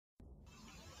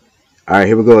Alright,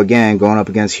 here we go again, going up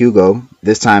against Hugo.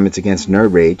 This time it's against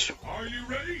NerdRage.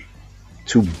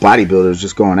 Two bodybuilders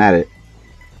just going at it.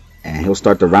 And he'll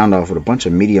start the round off with a bunch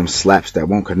of medium slaps that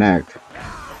won't connect.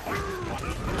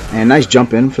 And nice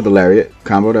jump in for the lariat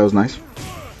combo, that was nice.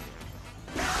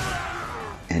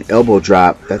 And elbow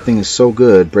drop, that thing is so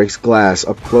good, breaks glass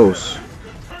up close.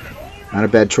 Not a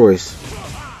bad choice.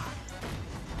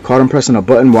 Caught him pressing a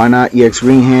button, why not? EX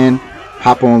green hand,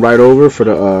 hop on right over for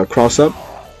the cross up.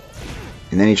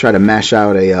 And then he tried to mash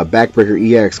out a backbreaker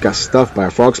EX, got stuffed by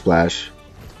a frog splash.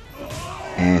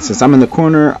 And since I'm in the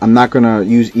corner, I'm not going to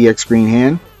use EX green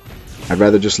hand. I'd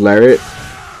rather just lariat.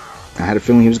 I had a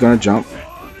feeling he was going to jump,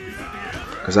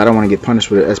 because I don't want to get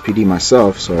punished with an SPD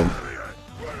myself. So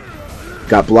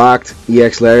got blocked,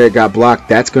 EX lariat got blocked.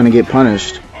 That's going to get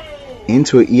punished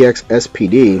into an EX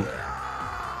SPD.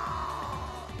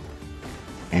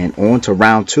 And on to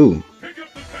round 2.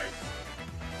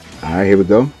 Alright, here we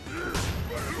go.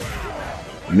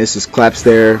 Misses claps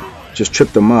there, just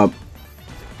tripped them up.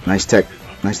 Nice tech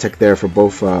there for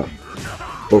both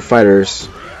fighters.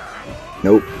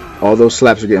 Nope, all those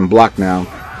slaps are getting blocked now.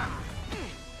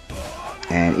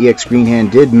 And EX green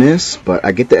hand did miss, but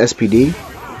I get the SPD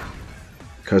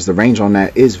because the range on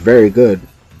that is very good.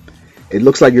 It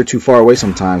looks like you're too far away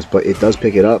sometimes, but it does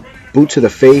pick it up. Boot to the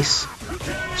face,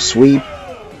 sweep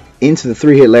into the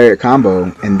 3-hit lariat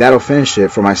combo, and that'll finish it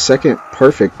for my second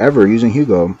perfect ever using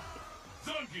Hugo.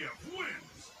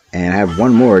 And I have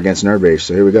one more against NerdRage,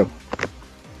 so here we go.